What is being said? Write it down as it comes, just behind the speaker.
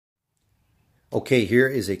Okay, here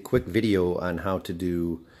is a quick video on how to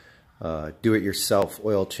do do-it-yourself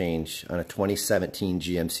oil change on a 2017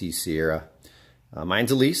 GMC Sierra.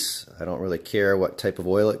 Mine's a lease. I don't really care what type of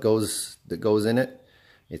oil that goes in it.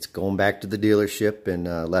 It's going back to the dealership in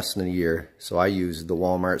less than a year. So I use the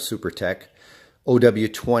Walmart SuperTech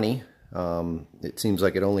OW20. It seems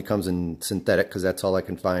like it only comes in synthetic because that's all I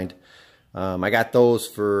can find. I got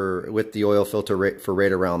those with the oil filter for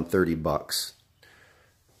right around 30 bucks.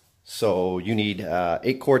 So you need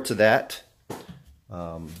 8 quarts of that.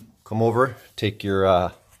 Come over, take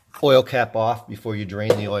your oil cap off before you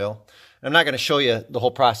drain the oil. I'm not going to show you the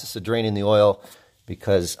whole process of draining the oil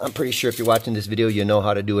because I'm pretty sure if you're watching this video, you know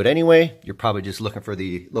how to do it anyway. You're probably just looking for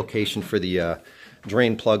the location for the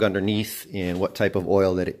drain plug underneath and what type of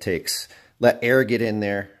oil that it takes. Let air get in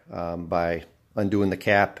there by undoing the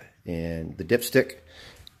cap and the dipstick.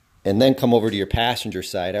 And then come over to your passenger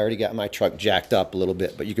side. I already got my truck jacked up a little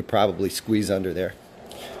bit, but you could probably squeeze under there.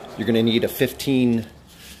 You're going to need a 15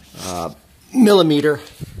 millimeter.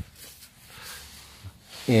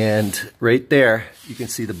 And right there, you can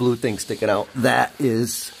see the blue thing sticking out. That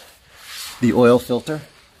is the oil filter.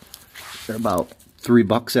 They're about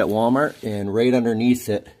 $3 at Walmart. And right underneath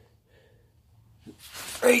it,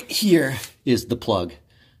 right here, is the plug.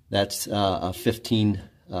 That's a 15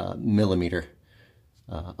 millimeter.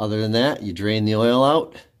 Other than that, you drain the oil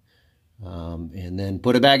out and then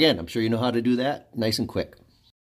put it back in. I'm sure you know how to do that nice and quick.